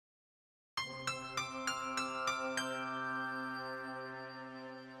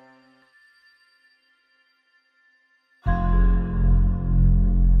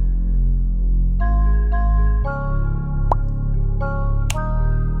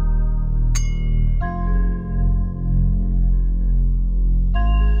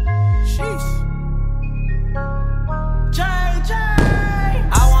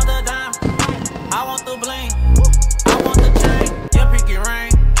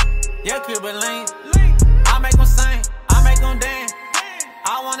Yeah, Cuban lean. I make them sing, I make them dance.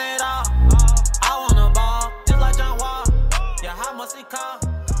 I want it all, I want a ball. Just like John Wall. Yeah, how much it cost?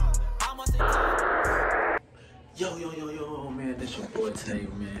 How much it cost? Yo, man, this your boy today,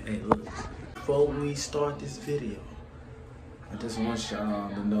 man. Hey, look, before we start this video, I just want y'all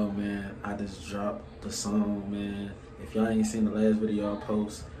to know, man, I just dropped the song, man. If y'all ain't seen the last video I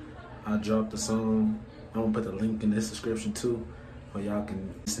post, I dropped the song. I'm gonna put the link in this description too, where y'all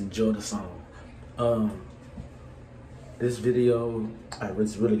can just enjoy the song. This video, I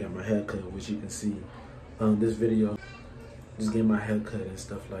just really got my hair cut, which you can see. This video, just getting my hair cut and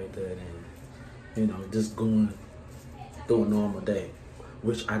stuff like that, and you know, just going through a normal day,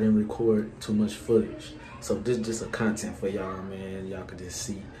 which I didn't record too much footage. So this is just a content for y'all, man. Y'all could just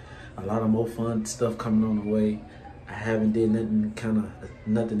see a lot of more fun stuff coming on the way. I haven't did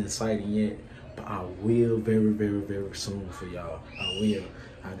nothing exciting yet, but I will very soon for y'all. I will.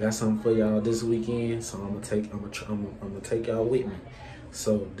 I got something for y'all this weekend, so I'm gonna take y'all with me.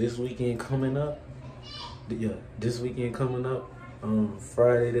 So this weekend coming up,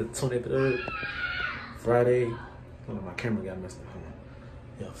 Friday the 23rd. Friday, oh, my camera got messed up.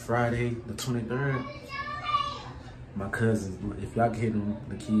 Yeah, Friday the 23rd. My cousins, if y'all can hear them,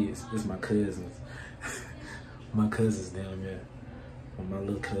 the kids, it's my cousins. My cousins down there. With my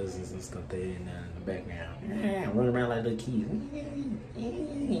little cousins and stuff, they in there in the background. Yeah, running around like little kids.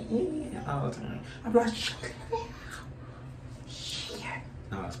 All the time. I'm like, shit.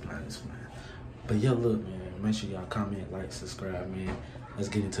 No, it's fine, it's fine. But yo, look, man, make sure y'all comment, like, subscribe, man. Let's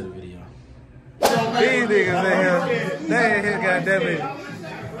get into the video. These niggas in here. They ain't here, goddamn it.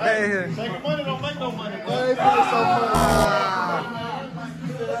 They ain't here. Make money, don't make no money. They ain't putting so much.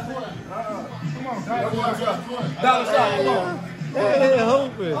 Dollar shot, come on. They ain't here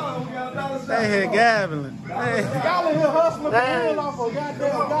hooping. They ain't here gambling. Y'all in here hustling for real off a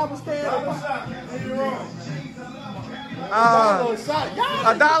goddamn garbage stand. $1 a shot?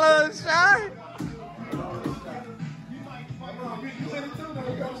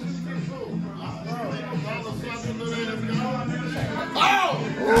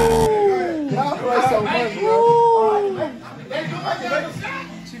 Y'all play so much, bro.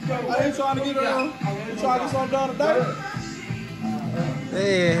 I ain't trying to get around. You trying to get something done today? They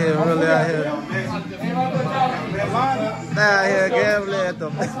ain't here really out here. They out here gambling at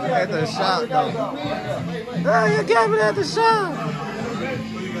the shop though. They out here gambling at the shop.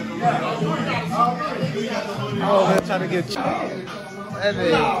 Oh, they're trying to get that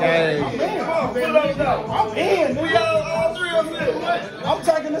nigga crazy. I'm in. We all three of them. I'm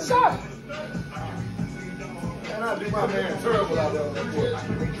taking the shot. And I do my man terrible out there.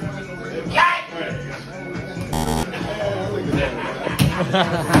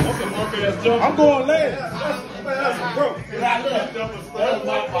 I'm going last. That's broke.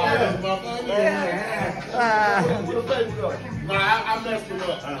 Nah, I messed him up.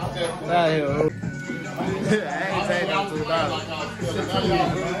 I ain't saying no $2.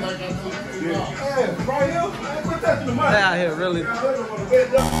 Right here? They out here really.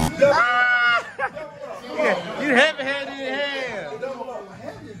 Yeah, you heavy-handed in your hand.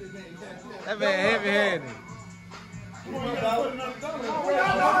 That man heavy-handed.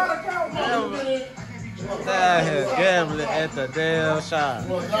 They out here gambling at the damn shop.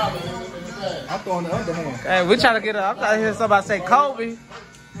 I'm throwing the underhand. Hey, we trying to get up. I'm trying to hear somebody say Kobe.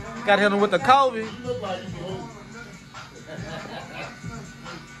 Got to hit him with the Kobe.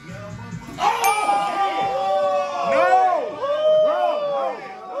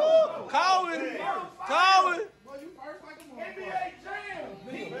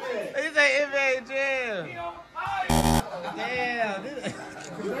 He say NBA Jam. Damn.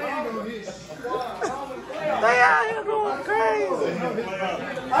 They out here going crazy.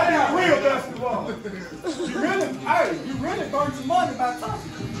 I got real basketball. You really burned some money by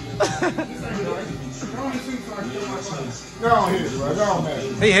talking. Go on here, bro. Go on, man.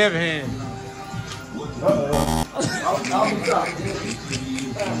 He heavy-handed.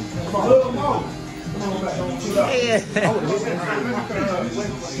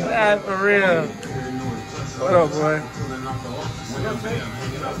 Yeah, for real. What up, boy?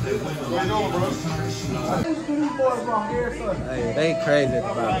 Hey, they crazy at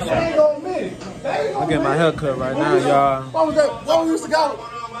the barbershop. Look at my haircut right now, y'all. What was that? What we used to go?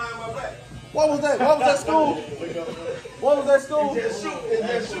 What was that? What was that school? What was that school?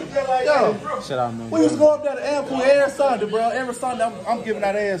 Yo, Shut up, man. we used to go up there to Ampoule every Sunday, bro. Every Sunday, I'm giving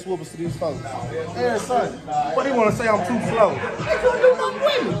out ass whoopers to these folks. Every Sunday. What do you want to say? I'm too slow. They couldn't do nothing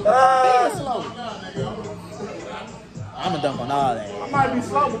with me. Being slow. I'm a dunk on all that. I might be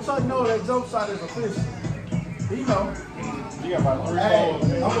slow, but you know that jump shot is official. You know. You got about 3 fold.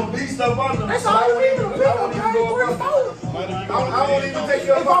 I'm gonna beat stuff under. That's all you need to pick up, man. 3 or 4. I won't even take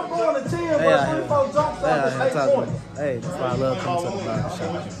your. If I'm going to 10, but 3 or 4 jump shots, that's 8 points. Hey, that's why I love coming to the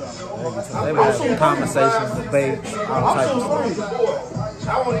barbershop. They have conversations, debates, all types of stuff.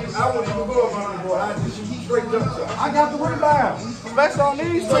 I won't even go up on the board. I just keep straight jump shots. I got the rebound. Especially on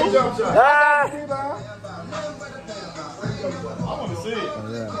these two. Jump shots. I got the rebound. I want to see it.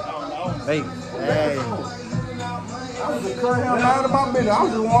 Hey. I was just cutting him out of my minute. I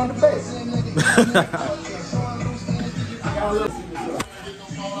was just wanting to bet.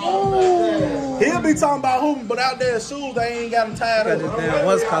 He'll be talking about hooping, but out there in shoes, they ain't got him tied up.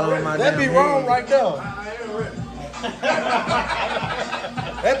 What's calling my That'd be wrong right there.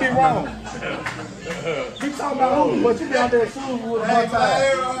 That'd be wrong. He talking about hooping, but you be out there in shoes with not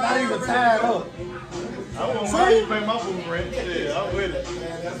tied, not even tied up. I want to pay my food rent. Yeah, I'm with it.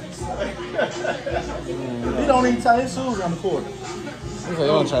 He don't even tie his shoes on the court. He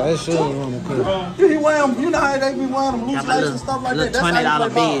don't tie his shoes on the court. He wear them, you know how they be wearing them loose laces and stuff like that. That's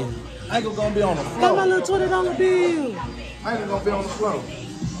 $20 bill. I ain't gonna be on the floor. Got my little $20 bill. I ain't gonna be on the floor.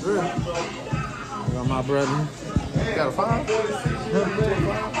 Really? Got my brother. You got a 5?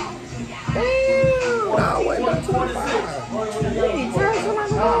 Damn! Nah, wait about 25.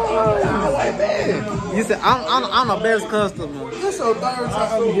 You said I'm the best customer. This your 3rd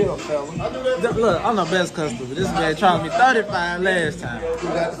time you hit him, fella. Look, I'm the best customer. This man charged me $35 last time. You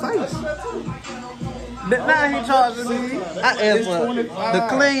got the face. Now he charging me. I asked for the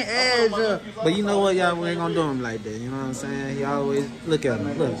clean edge. But you know what, y'all, we ain't gonna do him like that. You know what I'm saying? He always look at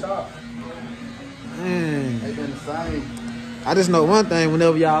him. Look. Man. I just know one thing.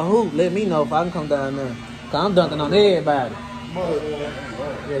 Whenever y'all hoop, let me know if I can come down there. Cause I'm dunking on everybody.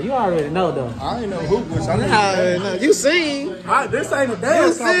 Yeah, you already know though. I ain't no hoopers. I already know. You seen? This ain't a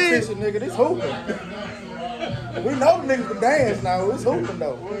dance competition, nigga. This hooping. We know the niggas can dance now. It's hooping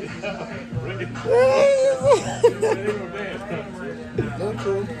though. That's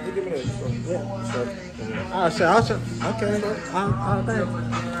cool. You give me that. Yeah. I'll show. Okay. I'll thank you.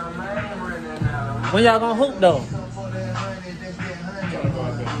 When y'all gonna hoop though?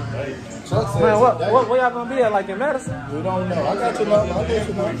 Man, what y'all gonna be at, like in Madison? We don't know. I got your number. I'll get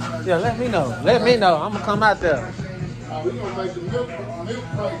your number. Yeah, let me know. Let me know. I'm gonna come out there. We gonna make the milk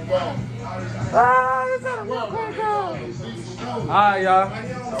crate go. Ah, it's not a milk crate go. All right, y'all.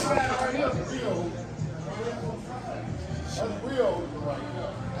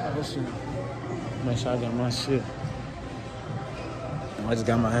 Make sure I got my shit. I just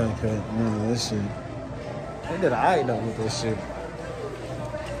got my hair cut. Man, this shit. They did alright though with this shit.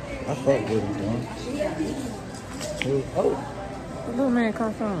 I fuck with it, though. Oh, where the little man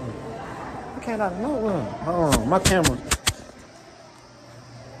come from? I came out of nowhere. Hold on, my camera.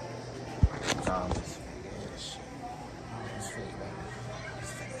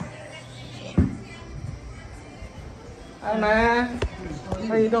 Hey man,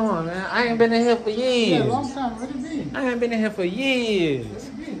 how you doing, man? I ain't been in here for years. Yeah, long time. Where you been? I ain't been in here for years.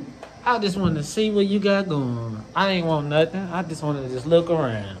 I just wanted to see what you got going. I ain't want nothing. I just wanted to just look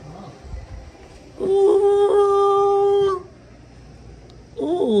around. Ooh.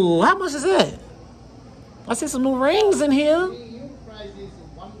 Ooh, how much is that? I see some new rings in here.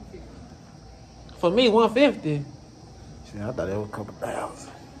 For me, $150. See, I thought that was a couple thousand.